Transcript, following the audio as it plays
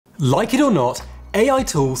Like it or not, AI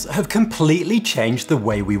tools have completely changed the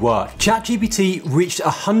way we work. ChatGPT reached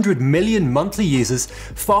 100 million monthly users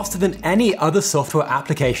faster than any other software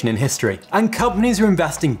application in history. And companies are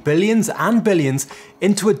investing billions and billions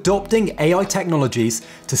into adopting AI technologies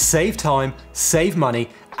to save time, save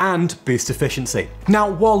money, and boost efficiency.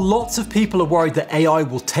 Now, while lots of people are worried that AI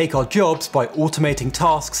will take our jobs by automating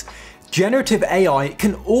tasks, generative AI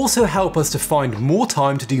can also help us to find more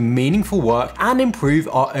time to do meaningful work and improve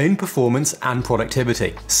our own performance and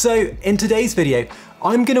productivity. So in today's video,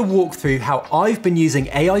 I'm going to walk through how I've been using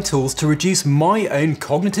AI tools to reduce my own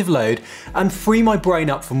cognitive load and free my brain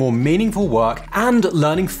up for more meaningful work and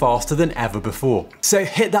learning faster than ever before. So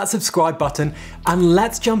hit that subscribe button and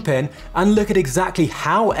let's jump in and look at exactly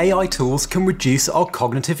how AI tools can reduce our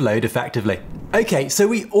cognitive load effectively. Okay, so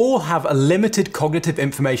we all have a limited cognitive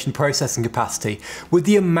information processing capacity, with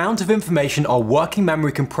the amount of information our working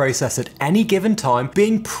memory can process at any given time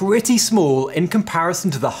being pretty small in comparison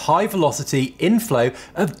to the high velocity inflow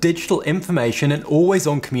of digital information and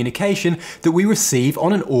always-on communication that we receive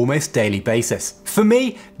on an almost daily basis. For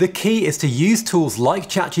me, the key is to use tools like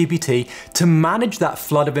ChatGPT to manage that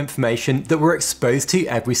flood of information that we're exposed to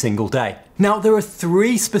every single day. Now, there are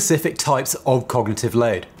three specific types of cognitive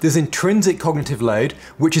load. There's intrinsic cognitive load,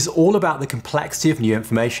 which is all about the complexity of new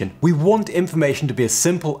information. We want information to be as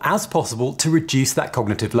simple as possible to reduce that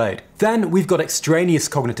cognitive load. Then we've got extraneous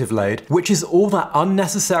cognitive load, which is all that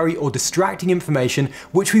unnecessary or distracting information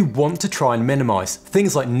which we want to try and minimize,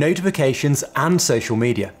 things like notifications and social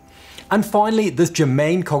media. And finally, there's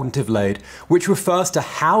germane cognitive load, which refers to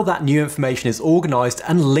how that new information is organized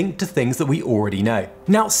and linked to things that we already know.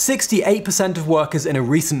 Now, 68% of workers in a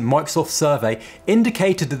recent Microsoft survey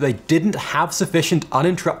indicated that they didn't have sufficient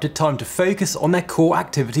uninterrupted time to focus on their core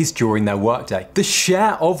activities during their workday. The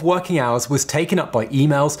share of working hours was taken up by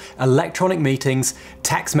emails, electronic meetings,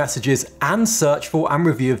 text messages, and search for and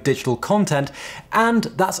review of digital content, and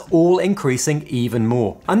that's all increasing even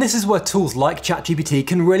more. And this is where tools like ChatGPT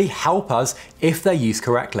can really help us if they're used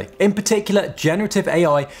correctly. In particular, generative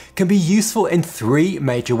AI can be useful in three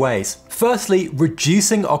major ways. Firstly,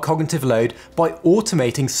 reducing our cognitive load by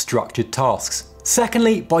automating structured tasks.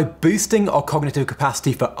 Secondly, by boosting our cognitive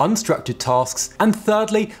capacity for unstructured tasks. And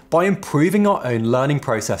thirdly, by improving our own learning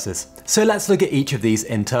processes. So let's look at each of these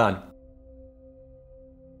in turn.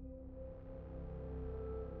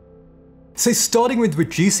 So starting with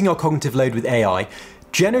reducing our cognitive load with AI,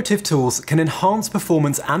 generative tools can enhance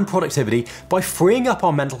performance and productivity by freeing up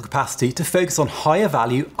our mental capacity to focus on higher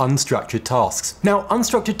value, unstructured tasks. Now,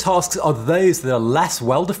 unstructured tasks are those that are less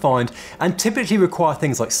well-defined and typically require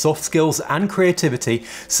things like soft skills and creativity,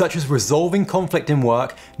 such as resolving conflict in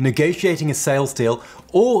work, negotiating a sales deal,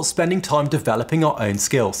 or spending time developing our own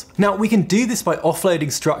skills. Now, we can do this by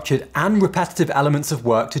offloading structured and repetitive elements of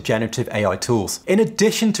work to generative AI tools. In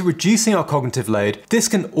addition to reducing our cognitive load, this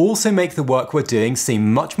can also make the work we're doing seem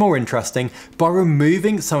much more interesting by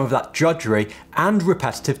removing some of that drudgery and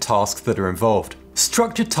repetitive tasks that are involved.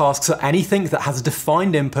 Structured tasks are anything that has a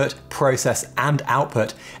defined input, process, and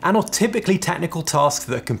output, and are typically technical tasks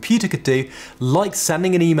that a computer could do, like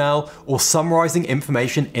sending an email or summarizing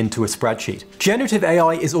information into a spreadsheet. Generative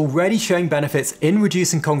AI is already showing benefits in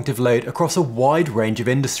reducing cognitive load across a wide range of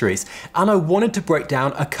industries, and I wanted to break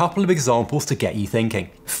down a couple of examples to get you thinking.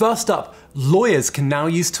 First up, lawyers can now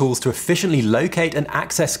use tools to efficiently locate and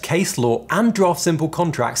access case law and draft simple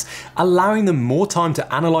contracts, allowing them more time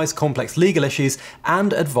to analyze complex legal issues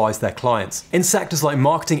and advise their clients. In sectors like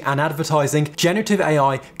marketing and advertising, generative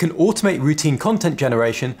AI can automate routine content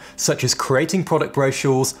generation, such as creating product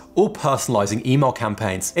brochures or personalizing email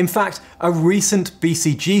campaigns. In fact, a recent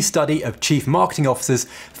BCG study of chief marketing officers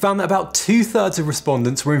found that about 2/3 of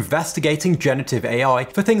respondents were investigating generative AI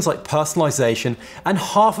for things like personalization, and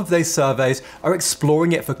half of those surveys are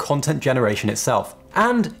exploring it for content generation itself.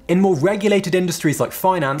 And in more regulated industries like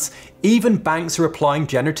finance, even banks are applying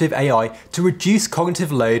generative AI to reduce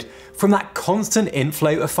cognitive load from that constant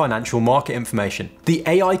inflow of financial market information. The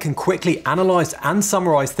AI can quickly analyze and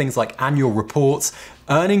summarize things like annual reports,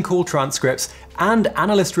 earning call transcripts, and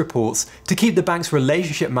analyst reports to keep the bank's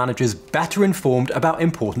relationship managers better informed about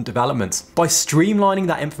important developments. By streamlining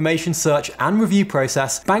that information search and review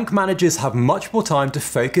process, bank managers have much more time to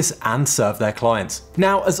focus and serve their clients.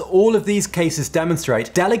 Now, as all of these cases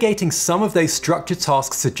demonstrate, delegating some of those structured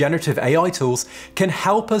tasks to generative AI tools can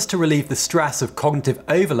help us to relieve the stress of cognitive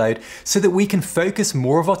overload so that we can focus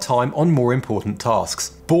more of our time on more important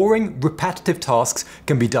tasks. Boring, repetitive tasks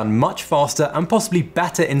can be done much faster and possibly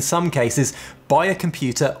better in some cases by a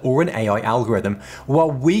computer or an AI algorithm, while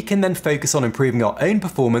we can then focus on improving our own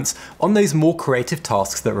performance on those more creative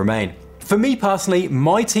tasks that remain. For me personally,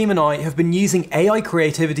 my team and I have been using AI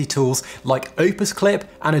creativity tools like Opus Clip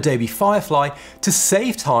and Adobe Firefly to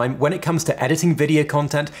save time when it comes to editing video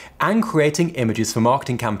content and creating images for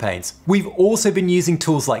marketing campaigns. We've also been using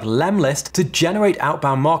tools like Lemlist to generate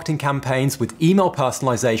outbound marketing campaigns with email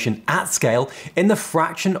personalization at scale in the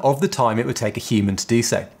fraction of the time it would take a human to do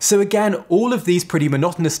so. So again, all of these pretty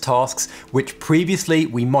monotonous tasks, which previously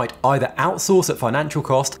we might either outsource at financial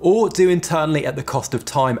cost or do internally at the cost of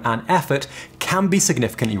time and effort, can be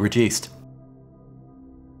significantly reduced.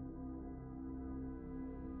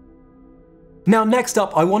 Now next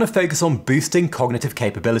up, I want to focus on boosting cognitive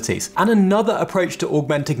capabilities. And another approach to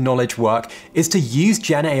augmenting knowledge work is to use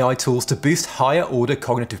Gen AI tools to boost higher order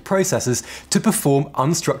cognitive processes to perform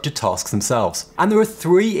unstructured tasks themselves. And there are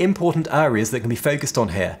three important areas that can be focused on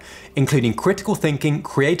here, including critical thinking,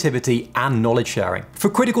 creativity, and knowledge sharing.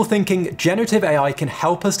 For critical thinking, generative AI can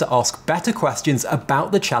help us to ask better questions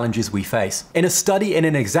about the challenges we face. In a study in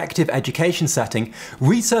an executive education setting,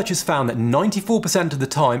 researchers found that 94% of the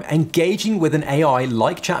time engaging with an AI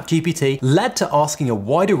like ChatGPT led to asking a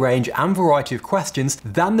wider range and variety of questions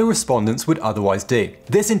than the respondents would otherwise do.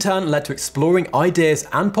 This in turn led to exploring ideas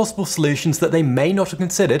and possible solutions that they may not have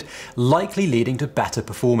considered, likely leading to better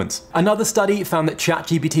performance. Another study found that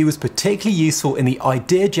ChatGPT was particularly useful in the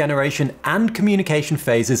idea generation and communication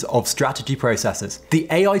phases of strategy processes. The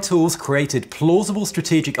AI tools created plausible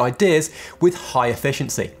strategic ideas with high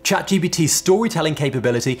efficiency. ChatGPT's storytelling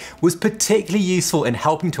capability was particularly useful in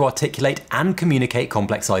helping to articulate and communicate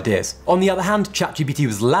complex ideas. On the other hand, ChatGPT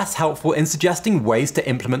was less helpful in suggesting ways to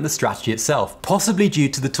implement the strategy itself, possibly due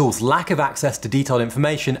to the tool's lack of access to detailed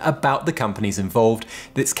information about the companies involved,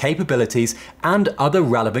 its capabilities, and other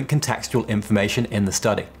relevant contextual information in the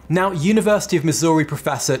study. Now, University of Missouri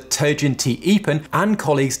professor Tojin T. Eapen and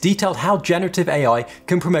colleagues detailed how generative AI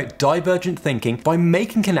can promote divergent thinking by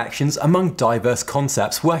making connections among diverse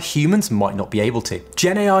concepts where humans might not be able to.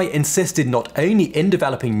 Gen AI insisted not only in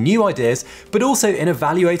developing new ideas, but also in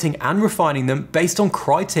evaluating and refining them based on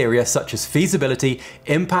criteria such as feasibility,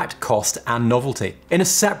 impact, cost, and novelty. In a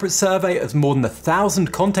separate survey of more than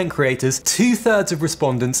 1,000 content creators, 2/3 of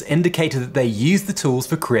respondents indicated that they used the tools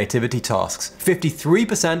for creativity tasks.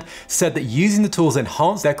 53% said that using the tools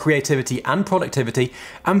enhanced their creativity and productivity,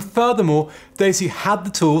 and furthermore, those who had the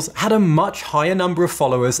tools had a much higher number of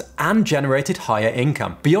followers and generated higher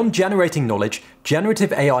income. Beyond generating knowledge,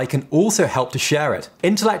 generative AI can also help to share it.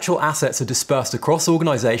 Intellectual assets are dispersed across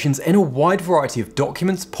organizations in a wide variety of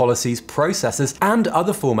documents, policies, processes, and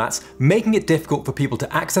other formats, making it difficult for people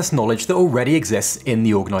to access knowledge that already exists in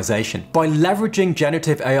the organization. By leveraging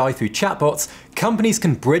generative AI through chatbots, companies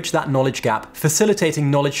can bridge that knowledge gap, facilitating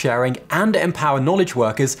knowledge sharing and empower knowledge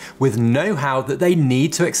workers with know-how that they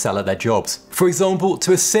need to excel at their jobs. For example,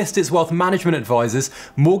 to assist its wealth management advisors,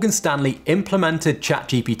 Morgan Stanley implemented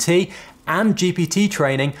ChatGPT and GPT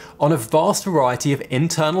training on a vast variety of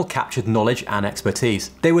internal captured knowledge and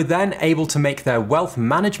expertise. They were then able to make their wealth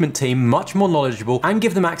management team much more knowledgeable and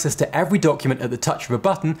give them access to every document at the touch of a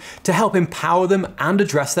button to help empower them and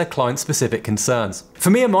address their client-specific concerns.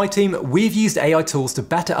 For me and my team, we've used AI tools to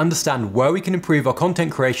better understand where we can improve our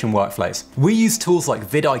content creation workflows. We use tools like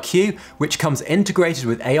vidIQ, which comes integrated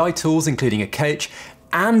with AI tools including a coach,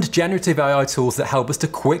 and generative AI tools that help us to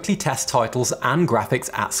quickly test titles and graphics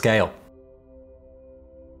at scale.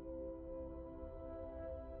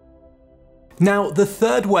 Now, the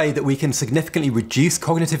third way that we can significantly reduce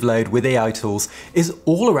cognitive load with AI tools is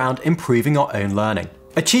all around improving our own learning.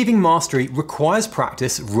 Achieving mastery requires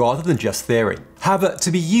practice rather than just theory. However,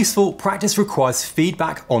 to be useful, practice requires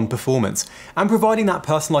feedback on performance, and providing that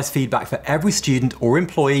personalized feedback for every student or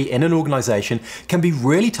employee in an organization can be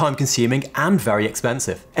really time-consuming and very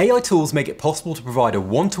expensive. AI tools make it possible to provide a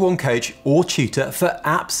one-to-one coach or tutor for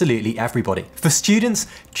absolutely everybody. For students,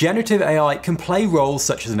 generative AI can play roles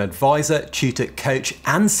such as an advisor, tutor, coach,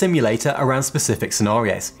 and simulator around specific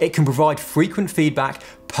scenarios. It can provide frequent feedback,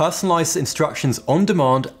 personalized instructions on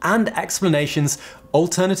demand, and explanations,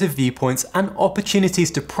 alternative viewpoints, and opportunities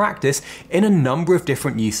to practice in a number of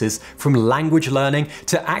different uses, from language learning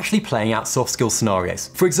to actually playing out soft skill scenarios.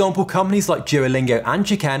 For example, companies like Duolingo and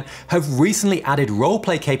Chicken have recently added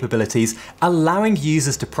roleplay capabilities, allowing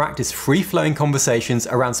users to practice free-flowing conversations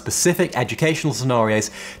around specific educational scenarios,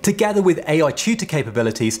 together with AI tutor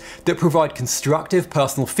capabilities that provide constructive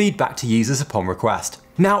personal feedback to users upon request.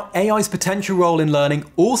 Now, AI's potential role in learning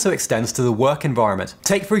also extends to the work environment.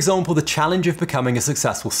 Take, for example, the challenge of becoming a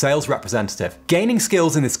successful sales representative. Gaining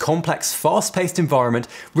skills in this complex, fast-paced environment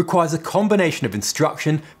requires a combination of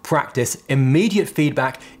instruction, practice, immediate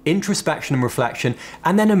feedback, introspection and reflection,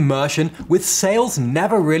 and then immersion, with sales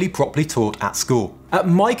never really properly taught at school. At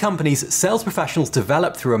my companies, sales professionals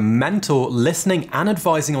develop through a mentor listening and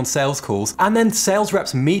advising on sales calls, and then sales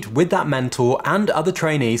reps meet with that mentor and other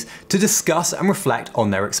trainees to discuss and reflect on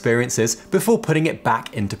their experiences before putting it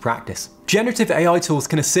back into practice. Generative AI tools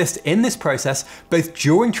can assist in this process both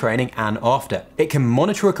during training and after. It can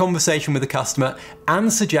monitor a conversation with a customer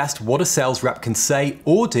and suggest what a sales rep can say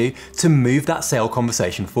or do to move that sale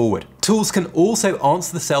conversation forward. Tools can also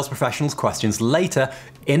answer the sales professional's questions later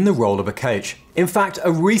in the role of a coach. In fact,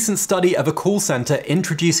 a recent study of a call center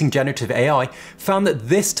introducing generative AI found that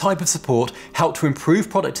this type of support helped to improve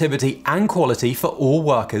productivity and quality for all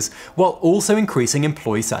workers while also increasing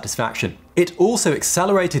employee satisfaction. It also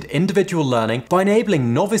accelerated individual learning by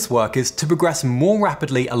enabling novice workers to progress more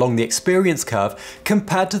rapidly along the experience curve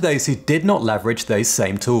compared to those who did not leverage those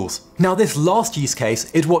same tools. Now, this last use case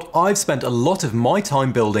is what I've spent a lot of my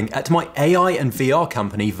time building at my AI and VR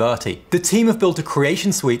company, Verti. The team have built a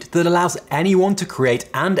creation suite that allows anyone to create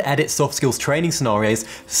and edit soft skills training scenarios,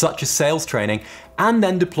 such as sales training, and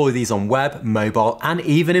then deploy these on web, mobile, and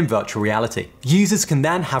even in virtual reality. Users can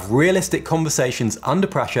then have realistic conversations under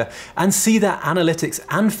pressure and see their analytics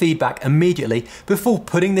and feedback immediately before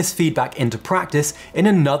putting this feedback into practice in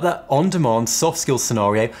another on-demand soft skills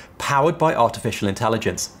scenario powered by artificial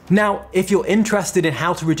intelligence. Now, if you're interested in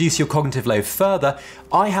how to reduce your cognitive load further,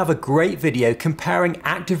 I have a great video comparing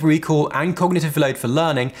active recall and cognitive load for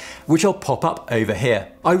learning, which I'll pop up over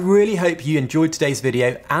here. I really hope you enjoyed today's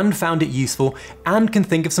video and found it useful and can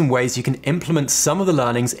think of some ways you can implement some of the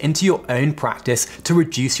learnings into your own practice to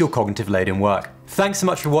reduce your cognitive load in work. Thanks so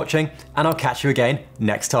much for watching, and I'll catch you again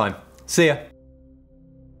next time. See ya.